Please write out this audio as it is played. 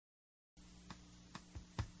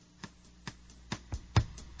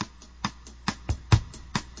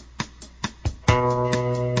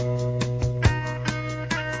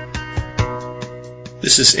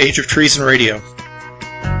This is Age of Treason Radio. First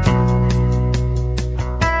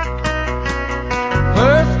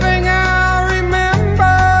thing I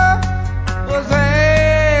remember was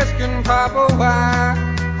asking Papa why.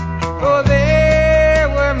 Oh, there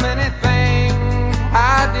were many things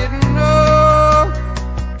I didn't know.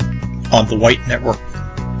 On the White Network.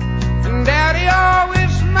 And Daddy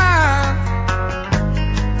always smiled,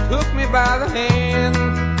 took me by the hand,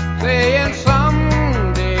 saying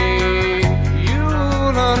someday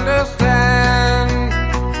you'll understand.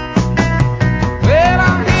 Well,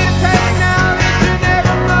 I'm here to tell you now that you're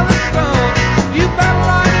never mother's son. You better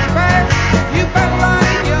learn it fast, you better learn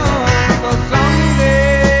it young, 'cause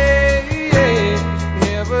someday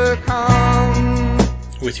never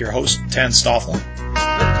comes. With your host, Tan Stoffel. The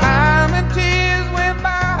time and tears went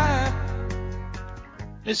by.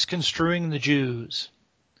 Misconstruing the Jews.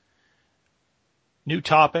 New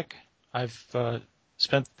topic. I've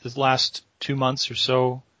spent the last 2 months or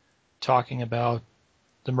so talking about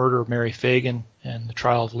the murder of Mary Fagan and the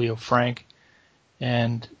trial of Leo Frank,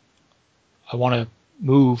 and I want to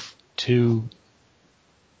move to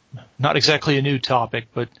not exactly a new topic,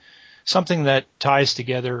 but something that ties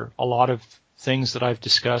together a lot of things that I've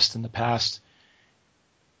discussed in the past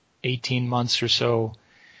 18 months or so,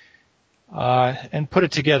 and put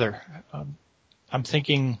it together. I'm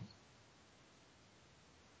thinking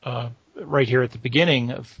right here at the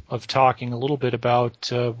beginning of talking a little bit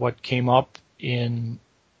about what came up in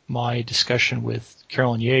my discussion with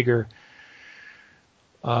Carolyn Yeager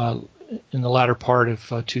in the latter part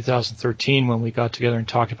of 2013 when we got together and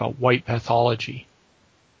talked about white pathology.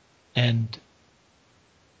 And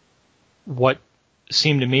what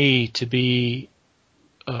seemed to me to be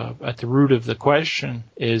at the root of the question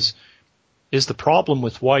is the problem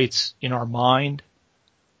with whites in our mind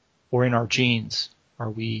or in our genes? Are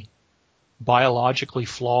we biologically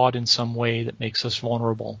flawed in some way that makes us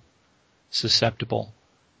vulnerable, susceptible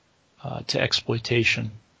to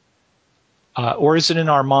exploitation? Or is it in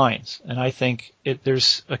our minds? And I think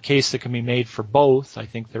there's a case that can be made for both. I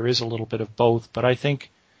think there is a little bit of both, but I think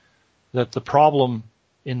that the problem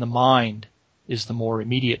in the mind is the more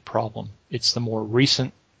immediate problem. It's the more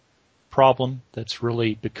recent problem that's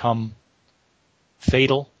really become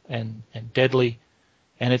fatal and deadly,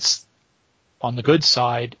 and it's on the good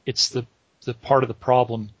side, it's the part of the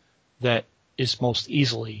problem that is most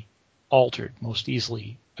easily altered, most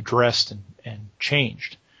easily addressed and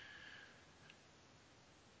changed.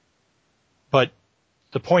 But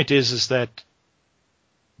the point is that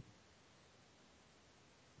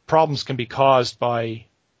problems can be caused by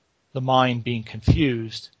the mind being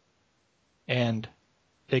confused, and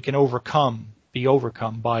they can be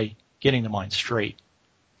overcome by getting the mind straight.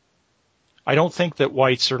 I don't think that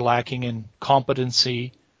whites are lacking in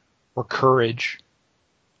competency or courage.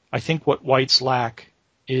 I think what whites lack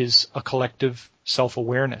is a collective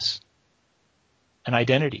self-awareness, an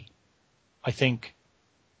identity. I think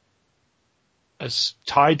as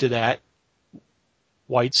tied to that,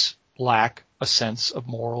 whites lack a sense of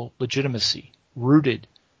moral legitimacy, rooted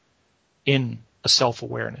in a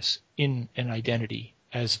self-awareness, in an identity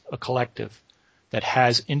as a collective that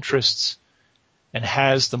has interests and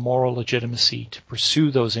has the moral legitimacy to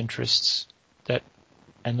pursue those interests,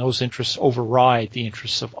 and those interests override the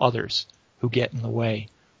interests of others who get in the way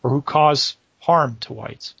or who cause harm to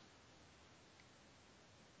whites.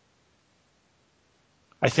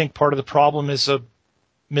 I think part of the problem is a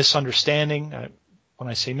misunderstanding. When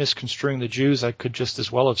I say misconstruing the Jews, I could just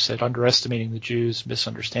as well have said underestimating the Jews,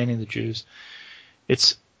 misunderstanding the Jews.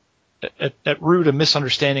 It's at root a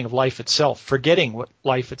misunderstanding of life itself, forgetting what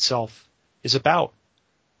life itself is about,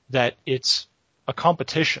 that it's a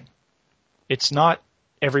competition. It's not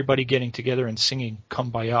everybody getting together and singing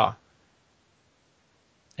Kumbaya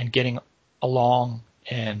and getting along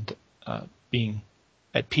and being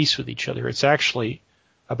at peace with each other. It's actually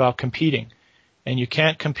about competing. And you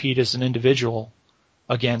can't compete as an individual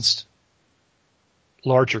against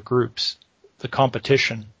larger groups. The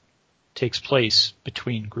competition takes place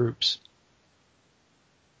between groups.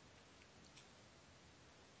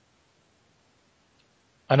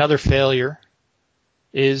 Another failure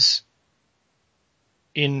is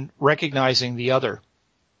in recognizing the other,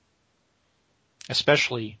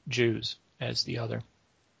 especially Jews as the other.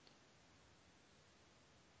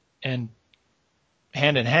 And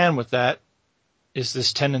hand in hand with that is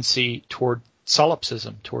this tendency toward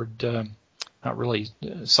solipsism, not really,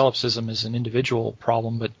 solipsism is an individual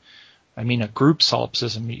problem, but I mean a group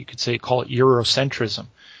solipsism. You could call it Eurocentrism.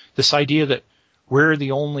 This idea that we're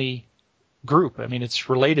the only group. I mean, it's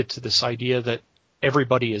related to this idea that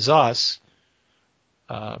everybody is us,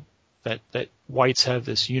 that whites have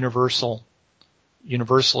this universal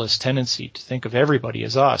universalist tendency to think of everybody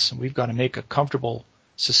as us, and we've got to make a comfortable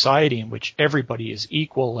society in which everybody is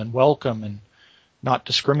equal and welcome and not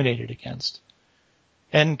discriminated against.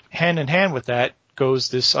 And hand in hand with that goes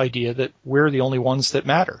this idea that we're the only ones that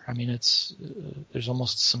matter. I mean, there's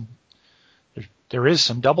almost there is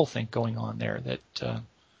some doublethink going on there, that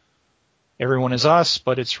everyone is us,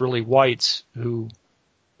 but it's really whites who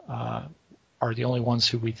are the only ones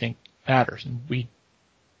who we think matters. And we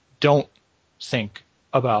don't think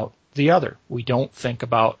about the other. We don't think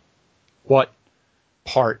about what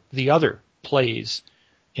part the other plays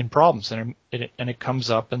in problems. And it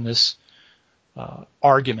comes up in this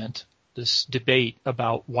argument, this debate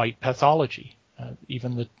about white pathology.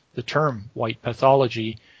 Even the term white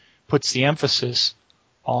pathology puts the emphasis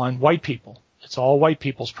on white people. It's all white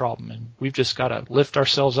people's problem, and we've just got to lift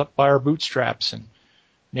ourselves up by our bootstraps and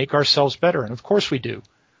make ourselves better. And of course we do.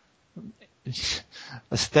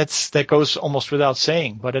 That goes almost without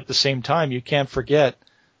saying, but at the same time, you can't forget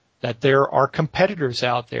that there are competitors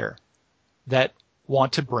out there that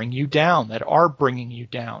want to bring you down, that are bringing you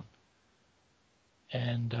down.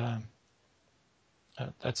 And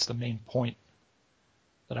that's the main point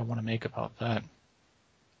that I want to make about that.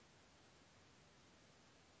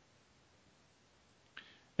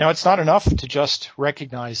 Now, it's not enough to just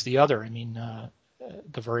recognize the other. I mean,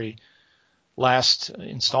 the very last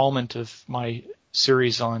installment of my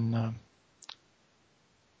series on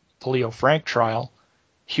the Leo Frank trial,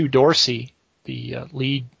 Hugh Dorsey, the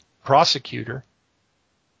lead prosecutor,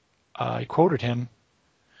 I quoted him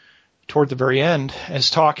toward the very end as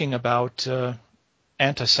talking about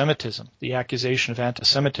anti-Semitism, the accusation of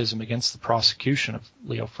anti-Semitism against the prosecution of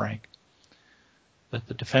Leo Frank that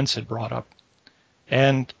the defense had brought up.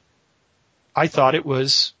 And I thought it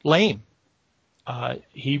was lame.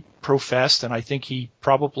 He professed, and I think he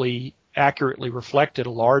probably accurately reflected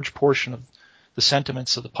a large portion of the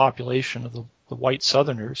sentiments of the population of the white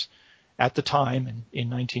Southerners at the time in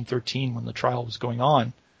 1913 when the trial was going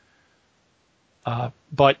on.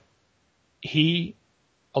 But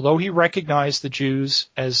although he recognized the Jews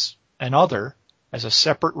as an other, as a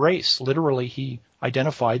separate race, literally he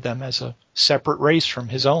identified them as a separate race from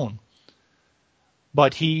his own,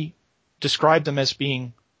 but he described them as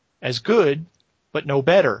being as good, but no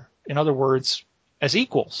better. In other words, as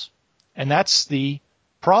equals. And that's the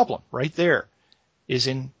problem right there, is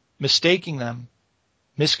in mistaking them,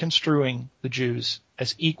 misconstruing the Jews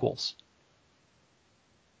as equals.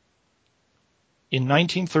 In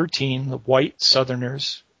 1913, the white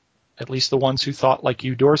Southerners, at least the ones who thought like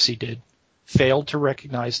Hugh Dorsey did, failed to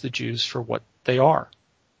recognize the Jews for what they are,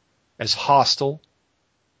 as hostile,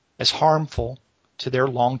 as harmful to their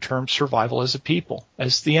long-term survival as a people,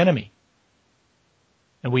 as the enemy.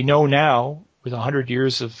 And we know now, with 100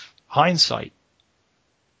 years of hindsight,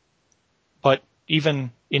 but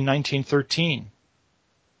even in 1913,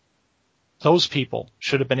 those people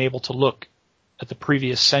should have been able to look at the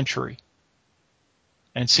previous century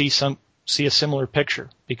and see a similar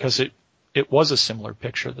picture, because it was a similar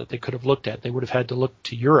picture that they could have looked at. They would have had to look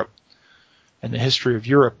to Europe and the history of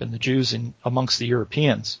Europe and the Jews amongst the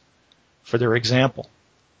Europeans for their example.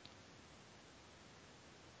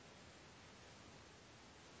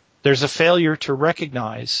 There's a failure to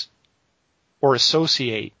recognize or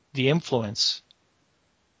associate the influence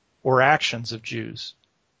or actions of Jews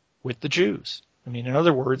with the Jews. I mean, in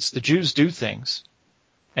other words, the Jews do things,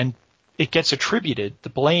 and it gets attributed, the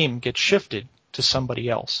blame gets shifted to somebody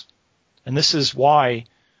else. And this is why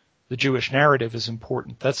the Jewish narrative is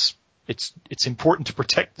important. It's important to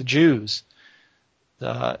protect the Jews.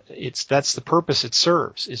 That's the purpose it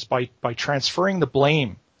serves, is by transferring the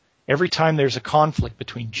blame. Every time there's a conflict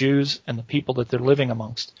between Jews and the people that they're living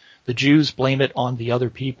amongst, the Jews blame it on the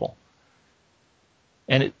other people.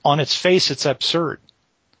 And on its face, it's absurd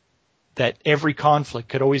that every conflict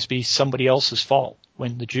could always be somebody else's fault,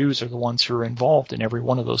 when the Jews are the ones who are involved in every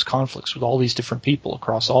one of those conflicts with all these different people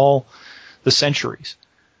across all the centuries.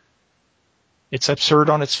 It's absurd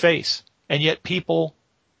on its face, and yet people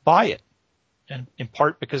buy it, and in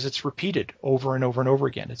part because it's repeated over and over and over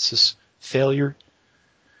again. It's this failure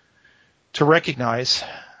to recognize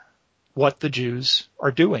what the Jews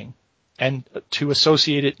are doing and to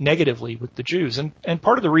associate it negatively with the Jews. And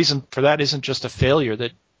part of the reason for that isn't just a failure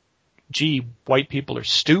that, gee, white people are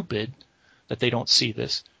stupid, that they don't see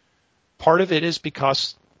this. Part of it is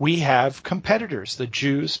because we have competitors. The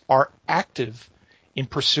Jews are active in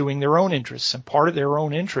pursuing their own interests, and part of their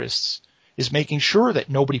own interests is making sure that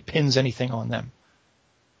nobody pins anything on them.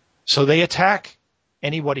 So they attack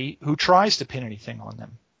anybody who tries to pin anything on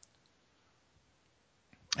them.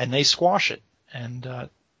 And they squash it. And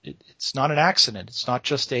it's not an accident. It's not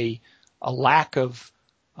just a a lack of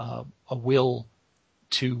a will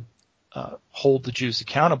to hold the Jews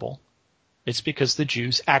accountable. It's because the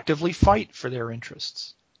Jews actively fight for their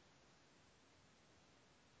interests.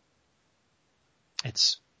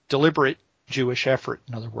 It's deliberate Jewish effort,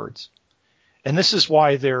 in other words. And this is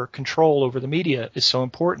why their control over the media is so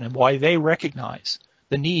important, and why they recognize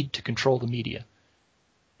the need to control the media.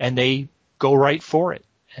 And they go right for it.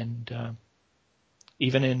 And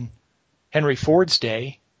even in Henry Ford's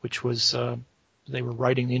day, which was, they were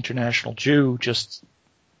writing The International Jew just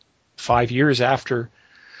 5 years after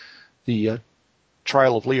the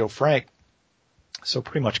trial of Leo Frank, so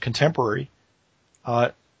pretty much contemporary,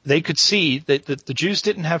 they could see that the Jews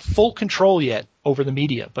didn't have full control yet over the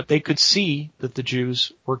media, but they could see that the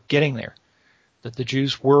Jews were getting there, that the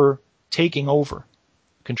Jews were taking over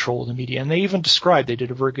control of the media. And they even they did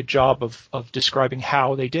a very good job of describing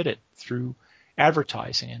how they did it through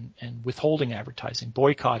advertising and withholding advertising,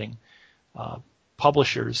 boycotting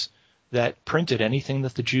publishers that printed anything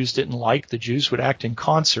that the Jews didn't like. The Jews would act in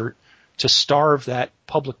concert to starve that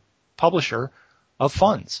publisher of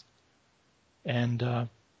funds and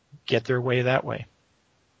get their way that way.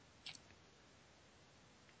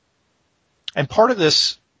 And part of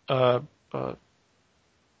this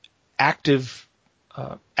active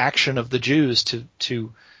action of the Jews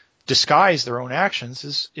to disguise their own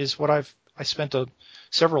actions is what I spent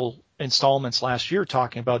several installments last year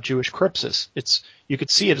talking about Jewish crypsis. You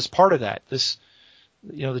could see it as part of that. This,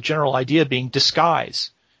 the general idea being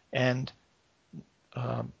disguise, and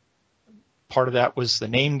part of that was the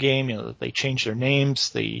name game. That they changed their names,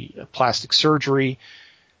 the plastic surgery,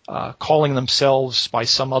 calling themselves by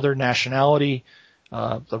some other nationality.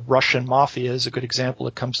 The Russian mafia is a good example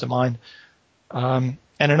that comes to mind. And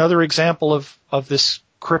another example of this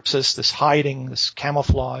crypsis, this hiding, this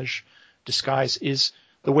camouflage disguise, is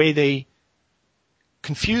the way they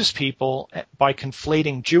confuse people by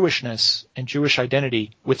conflating Jewishness and Jewish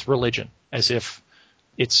identity with religion, as if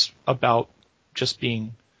it's about just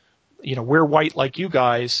being, we're white like you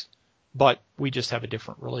guys, but we just have a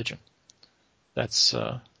different religion. That's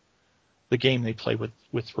the game they play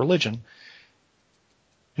with religion.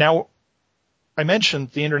 Now, I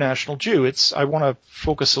mentioned the International Jew. I want to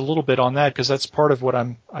focus a little bit on that because that's part of what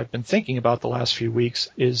I've been thinking about the last few weeks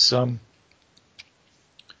is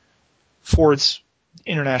Ford's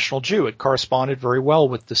International Jew. It corresponded very well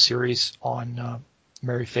with the series on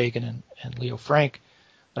Mary Fagan and Leo Frank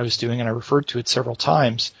I was doing, and I referred to it several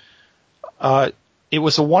times. It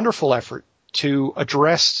was a wonderful effort to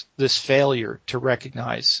address this failure to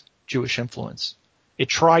recognize Jewish influence. It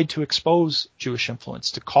tried to expose Jewish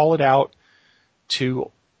influence, to call it out, to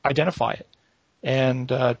identify it.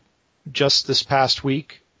 And just this past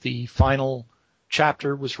week, the final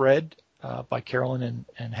chapter was read by Carolyn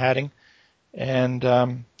and Hadding. And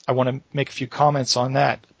I want to make a few comments on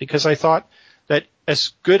that because I thought that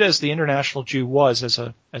as good as the International Jew was as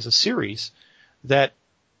a series, that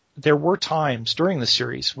there were times during the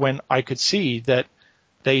series when I could see that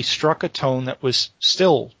they struck a tone that was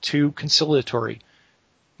still too conciliatory,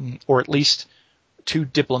 or at least too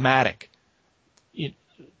diplomatic,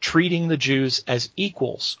 treating the Jews as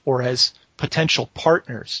equals or as potential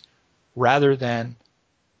partners rather than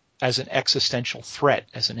as an existential threat,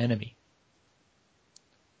 as an enemy.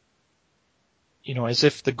 As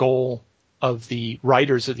if the goal of the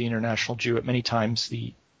writers of the International Jew, at many times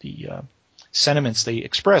the sentiments they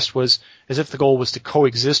expressed was as if the goal was to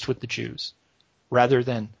coexist with the Jews rather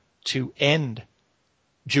than to end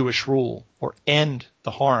Jewish rule or end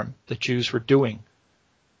the harm that Jews were doing,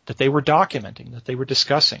 that they were documenting, that they were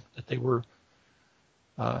discussing, that they were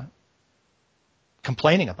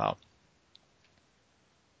complaining about.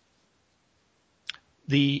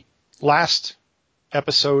 The last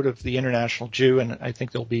episode of the International Jew, and I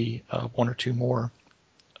think there'll be one or two more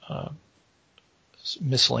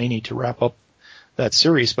miscellany to wrap up that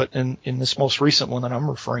series, but in this most recent one that I'm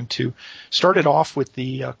referring to, started off with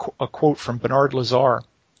a quote from Bernard Lazare.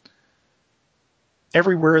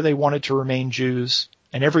 Everywhere they wanted to remain Jews,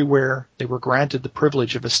 and everywhere they were granted the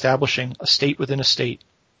privilege of establishing a state within a state.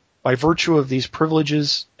 By virtue of these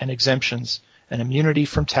privileges and exemptions and immunity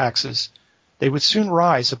from taxes, they would soon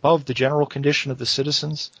rise above the general condition of the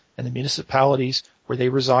citizens and the municipalities where they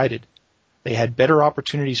resided. They had better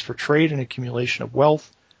opportunities for trade and accumulation of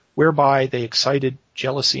wealth, whereby they excited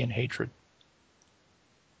jealousy and hatred.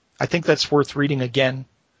 I think that's worth reading again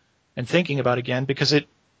and thinking about again because it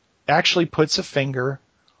actually puts a finger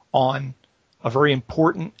on a very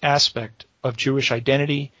important aspect of Jewish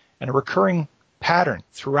identity and a recurring pattern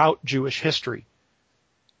throughout Jewish history.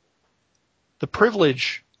 The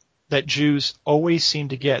privilege that Jews always seem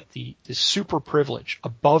to get, the super privilege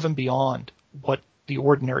above and beyond what the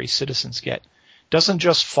ordinary citizens get, doesn't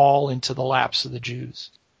just fall into the laps of the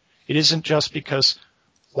Jews. It isn't just because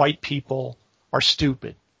white people are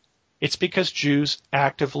stupid. It's because Jews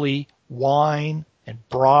actively whine and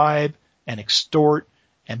bribe and extort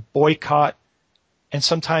and boycott and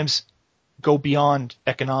sometimes go beyond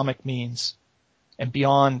economic means and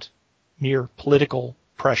beyond mere political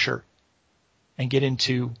pressure and get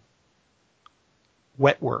into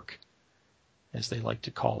wet work, as they like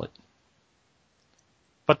to call it.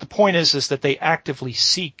 But the point is that they actively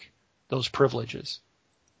seek those privileges.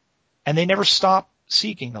 And they never stop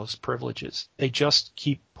seeking those privileges. They just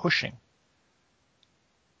keep pushing.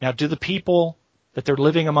 Now, do the people that they're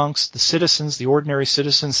living amongst, the citizens, the ordinary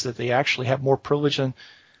citizens, that they actually have more privilege than,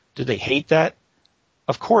 do they hate that?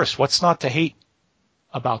 Of course. What's not to hate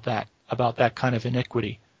about that kind of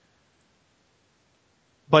iniquity?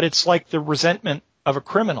 But it's like the resentment of a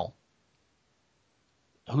criminal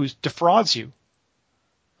who defrauds you,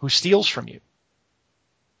 who steals from you.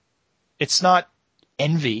 It's not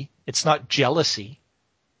envy. It's not jealousy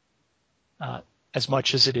as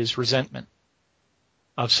much as it is resentment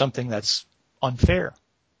of something that's unfair.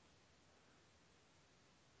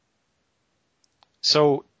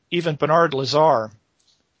 So even Bernard Lazare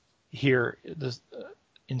here,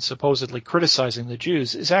 in supposedly criticizing the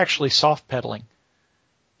Jews, is actually soft-pedaling.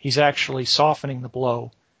 He's actually softening the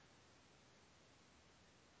blow.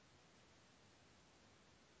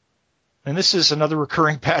 And this is another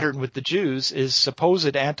recurring pattern with the Jews, is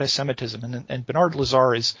supposed anti-Semitism. And Bernard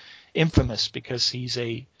Lazare is infamous because he's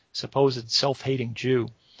a supposed self-hating Jew,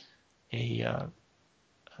 an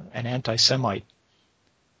anti-Semite.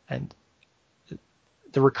 And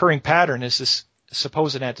the recurring pattern is this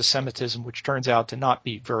supposed anti-Semitism, which turns out to not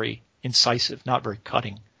be very incisive, not very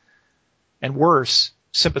cutting. And worse,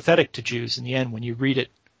 sympathetic to Jews in the end. When you read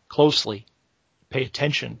it closely, pay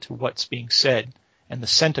attention to what's being said and the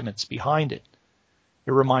sentiments behind it.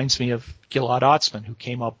 It reminds me of Gilad Atzmon, who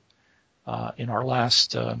came up in our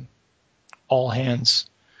last all hands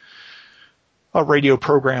radio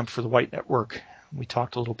program for the White Network. We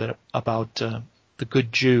talked a little bit about the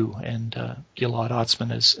good Jew, and Gilad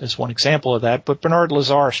Atzmon is one example of that. But Bernard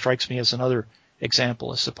Lazare strikes me as another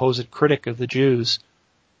example, a supposed critic of the Jews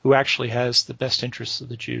who actually has the best interests of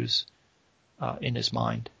the Jews in his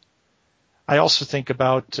mind. I also think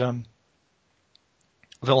about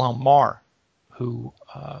Wilhelm Marr, who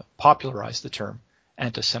popularized the term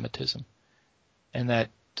anti-Semitism, and that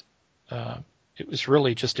it was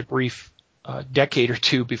really just a brief decade or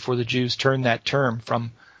two before the Jews turned that term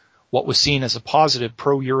from what was seen as a positive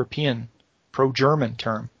pro-European, pro-German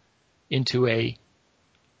term into a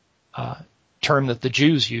term that the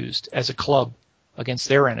Jews used as a club against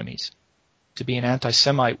their enemies. To be an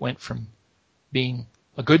anti-Semite went from being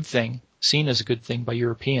a good thing, seen as a good thing by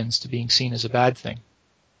Europeans, to being seen as a bad thing.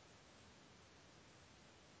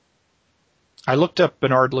 I looked up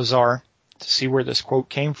Bernard Lazare to see where this quote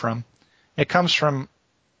came from. It comes from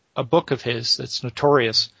a book of his that's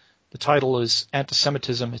notorious. The title is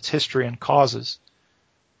Anti-Semitism, Its History and Causes,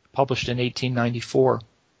 published in 1894.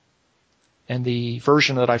 And the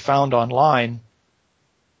version that I found online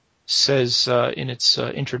says in its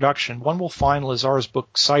introduction, one will find Lazare's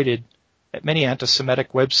book cited at many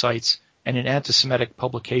anti-Semitic websites and in anti-Semitic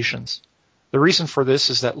publications. The reason for this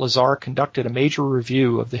is that Lazare conducted a major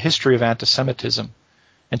review of the history of anti-Semitism,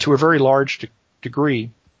 and to a very large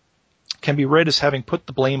degree can be read as having put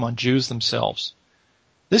the blame on Jews themselves.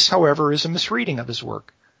 This, however, is a misreading of his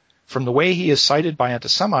work. From the way he is cited by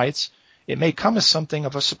anti-Semites, it may come as something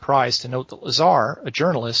of a surprise to note that Lazare, a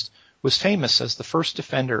journalist, was famous as the first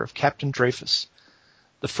defender of Captain Dreyfus,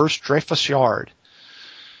 the first Dreyfus Yard.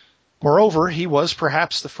 Moreover, he was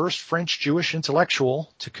perhaps the first French Jewish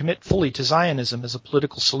intellectual to commit fully to Zionism as a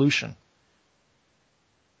political solution.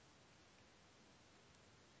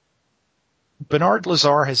 Bernard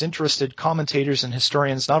Lazare has interested commentators and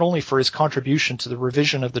historians not only for his contribution to the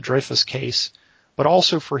revision of the Dreyfus case, but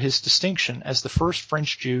also for his distinction as the first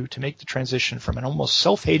French Jew to make the transition from an almost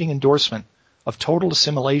self-hating endorsement of total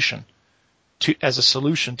assimilation as a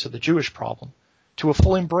solution to the Jewish problem, to a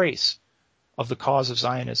full embrace of the cause of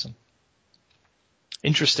Zionism.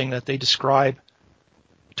 Interesting that they describe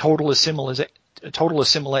total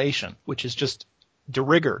assimilation, which is just de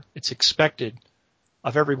rigueur. It's expected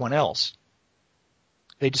of everyone else.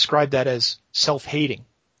 They describe that as self-hating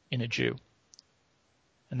in a Jew.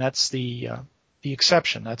 And that's the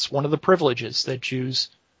exception. That's one of the privileges that Jews,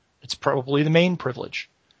 it's probably the main privilege,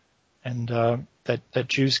 and that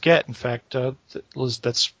Jews get. In fact,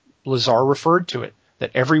 that's Lazare referred to it.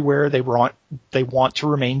 that everywhere they want to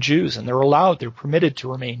remain Jews, and they're permitted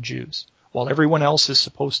to remain Jews, while everyone else is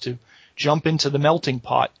supposed to jump into the melting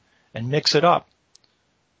pot and mix it up.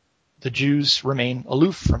 The Jews remain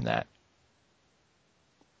aloof from that.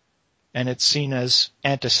 And it's seen as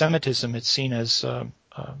anti-Semitism, it's seen as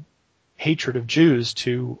hatred of Jews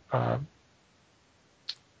to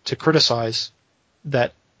criticize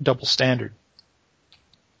that double standard,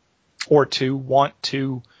 or to want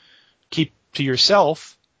to keep to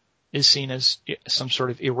yourself is seen as some sort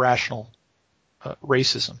of irrational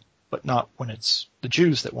racism, but not when it's the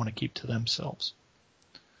Jews that want to keep to themselves.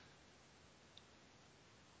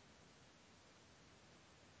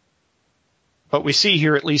 But we see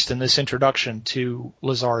here, at least in this introduction to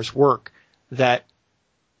Lazar's work, that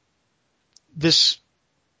this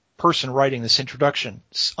person writing this introduction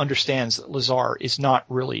understands that Lazar is not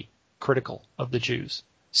really critical of the Jews,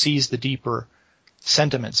 sees the deeper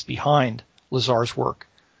sentiments behind Lazar's work.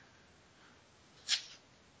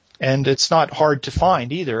 And it's not hard to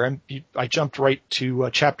find either. I jumped right to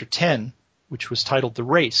chapter 10, which was titled The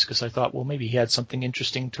Race, because I thought, well, maybe he had something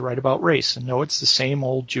interesting to write about race. And no, it's the same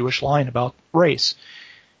old Jewish line about race.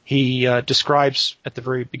 He describes at the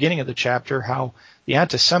very beginning of the chapter how the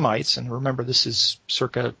anti-Semites, and remember this is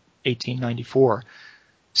circa 1894,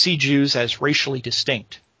 see Jews as racially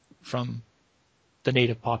distinct from the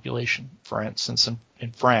native population. For instance,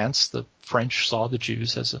 in France, the French saw the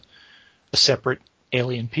Jews as a separate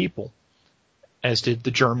alien people, as did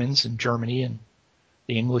the Germans in Germany and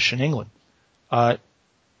the English in England. But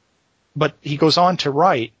he goes on to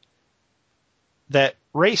write that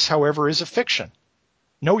race, however, is a fiction.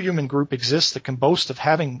 No human group exists that can boast of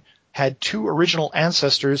having had two original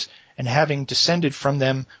ancestors and having descended from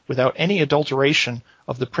them without any adulteration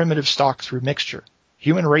of the primitive stock through mixture.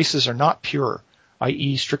 Human races are not pure,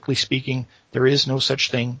 i.e., strictly speaking, there is no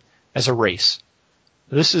such thing as a race.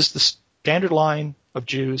 This is the standard line of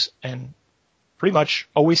Jews and pretty much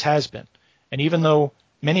always has been. And even though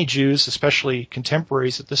many Jews, especially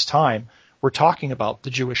contemporaries at this time, were talking about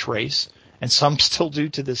the Jewish race, and some still do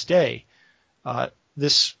to this day,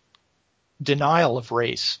 this denial of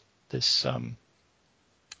race, this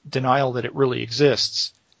denial that it really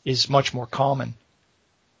exists, is much more common.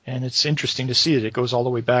 And it's interesting to see that it goes all the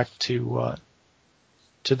way back to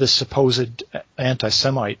the supposed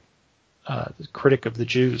anti-Semite critic of the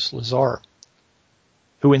Jews, Lazar,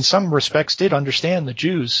 who in some respects did understand the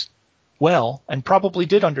Jews well, and probably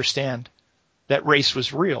did understand that race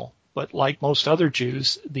was real. But like most other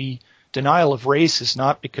Jews, the denial of race is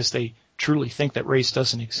not because they truly think that race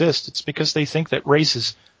doesn't exist. It's because they think that race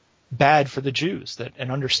is bad for the Jews, that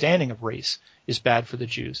an understanding of race is bad for the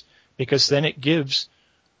Jews, because then it gives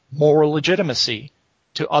moral legitimacy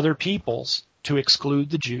to other peoples to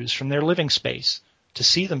exclude the Jews from their living space, to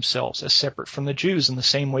see themselves as separate from the Jews in the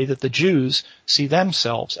same way that the Jews see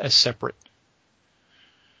themselves as separate.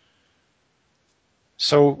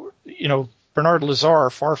 So, Bernard Lazar,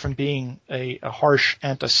 far from being a harsh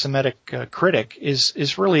anti-Semitic critic,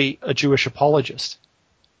 is really a Jewish apologist.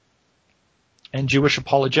 And Jewish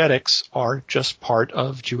apologetics are just part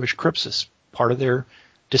of Jewish crypsis, part of their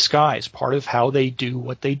disguise, part of how they do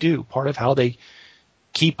what they do, part of how they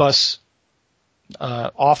keep us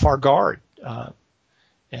off our guard.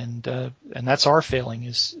 And that's our failing,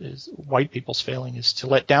 is white people's failing, is to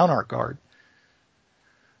let down our guard.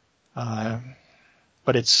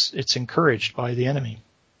 But it's encouraged by the enemy.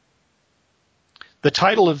 The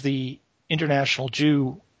title of the International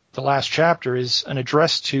Jew, the last chapter, is an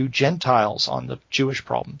address to Gentiles on the Jewish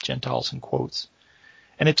problem, Gentiles in quotes.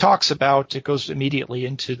 And it goes immediately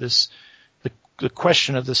into the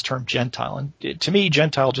question of this term Gentile. And to me,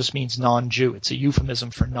 Gentile just means non-Jew. It's a euphemism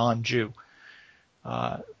for non-Jew.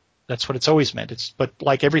 That's what it's always meant. But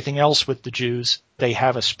like everything else with the Jews, they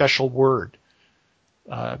have a special word.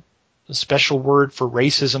 The special word for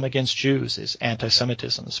racism against Jews is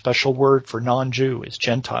anti-Semitism. The special word for non-Jew is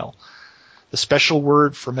Gentile. The special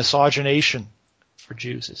word for miscegenation for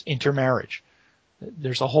Jews is intermarriage.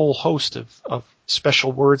 There's a whole host of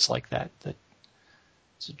special words like that.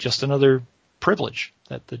 It's just another privilege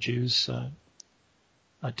that the Jews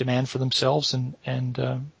demand for themselves and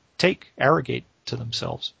arrogate to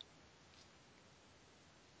themselves.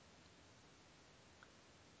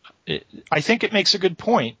 I think it makes a good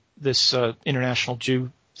point, this International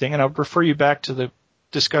Jew thing, and I'll refer you back to the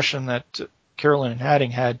discussion that Carolyn and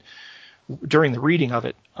Hadding had during the reading of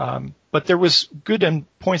it. But there was good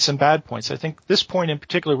points and bad points. I think this point in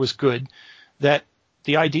particular was good, that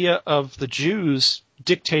the idea of the Jews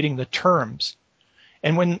dictating the terms.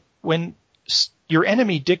 And when your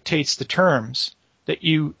enemy dictates the terms that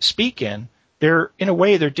you speak in, in a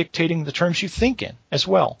way, they're dictating the terms you think in as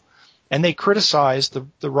well. And they criticized,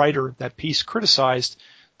 the writer of that piece criticized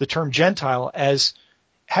the term Gentile as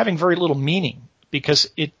having very little meaning because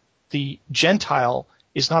the Gentile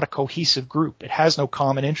is not a cohesive group. It has no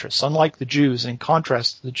common interests, unlike the Jews, in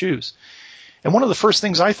contrast to the Jews. And one of the first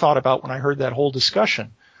things I thought about when I heard that whole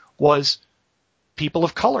discussion was people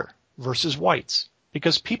of color versus whites,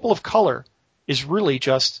 because people of color is really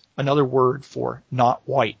just another word for not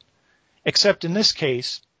white. Except in this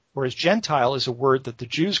case, whereas Gentile is a word that the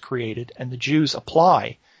Jews created and the Jews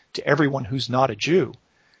apply to everyone who's not a Jew,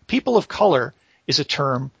 people of color is a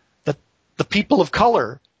term that the people of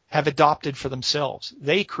color have adopted for themselves.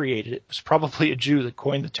 They created it. It was probably a Jew that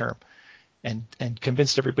coined the term and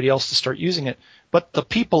convinced everybody else to start using it. But the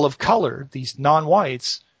people of color, these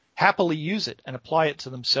non-whites, happily use it and apply it to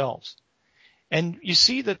themselves. And you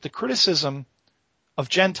see that the criticism of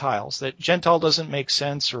Gentiles, that Gentile doesn't make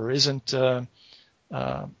sense or isn't a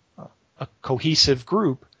cohesive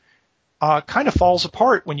group, kind of falls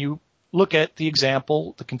apart when you look at the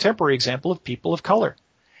contemporary example of people of color.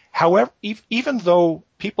 However, even though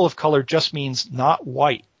people of color just means not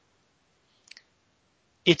white,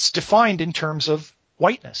 it's defined in terms of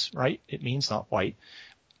whiteness, right? It means not white.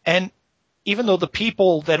 And even though the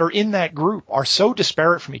people that are in that group are so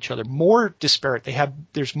disparate from each other, more disparate,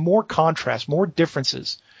 there's more contrast, more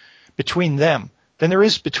differences between them than there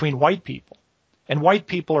is between white people. And white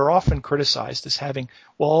people are often criticized as having,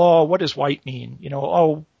 what does white mean?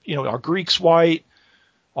 Are Greeks white?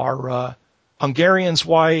 Are Hungarians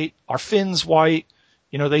white? Are Finns white?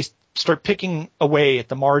 They start picking away at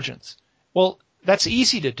the margins. Well, that's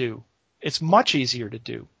easy to do. It's much easier to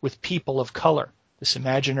do with people of color, this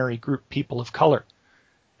imaginary group, people of color.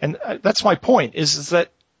 And that's my point, is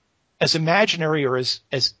that as imaginary or as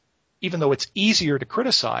even though it's easier to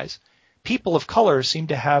criticize, people of color seem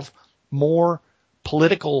to have more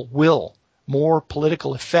political will, more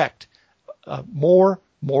political effect, more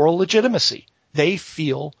moral legitimacy. They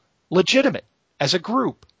feel legitimate as a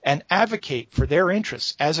group and advocate for their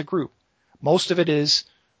interests as a group. Most of it is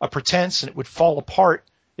a pretense, and it would fall apart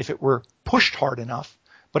if it were pushed hard enough,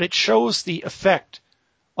 but it shows the effect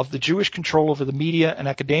of the Jewish control over the media and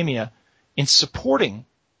academia in supporting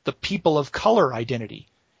the people of color identity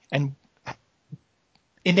and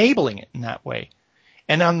enabling it in that way.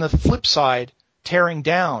 And on the flip side, tearing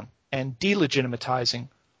down and delegitimizing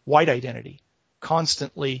white identity,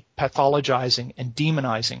 constantly pathologizing and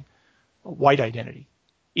demonizing white identity.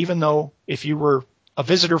 Even though if you were a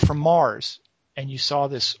visitor from Mars and you saw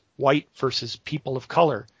this white versus people of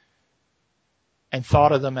color and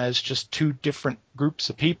thought of them as just two different groups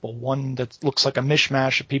of people, one that looks like a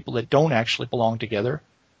mishmash of people that don't actually belong together,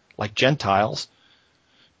 like Gentiles,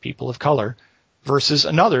 people of color, versus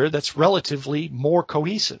another that's relatively more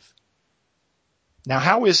cohesive. Now,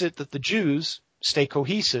 how is it that the Jews stay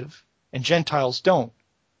cohesive and Gentiles don't?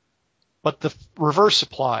 But the reverse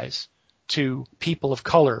applies to people of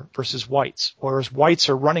color versus whites, whereas whites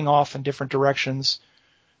are running off in different directions,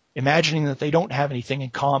 imagining that they don't have anything in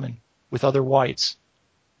common with other whites.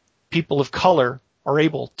 People of color are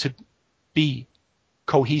able to be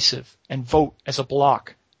cohesive and vote as a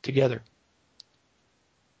block together.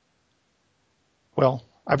 Well,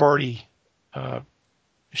 I've already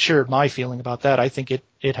shared my feeling about that. I think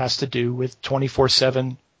it has to do with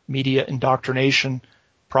 24/7 media indoctrination,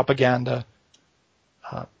 propaganda,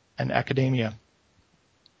 and academia.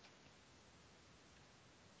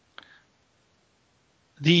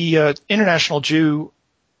 The International Jew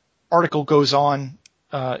article goes on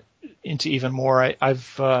into even more.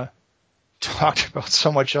 I've talked about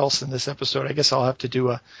so much else in this episode. I guess I'll have to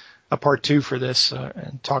do a part 2 for this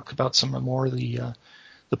and talk about some more of the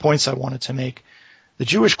points I wanted to make. The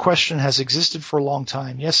Jewish question has existed for a long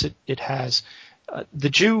time. Yes, it has. The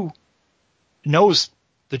Jew knows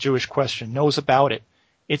the Jewish question, knows about it.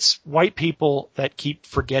 It's white people that keep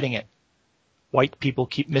forgetting it. White people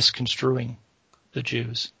keep misconstruing the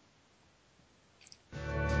Jews.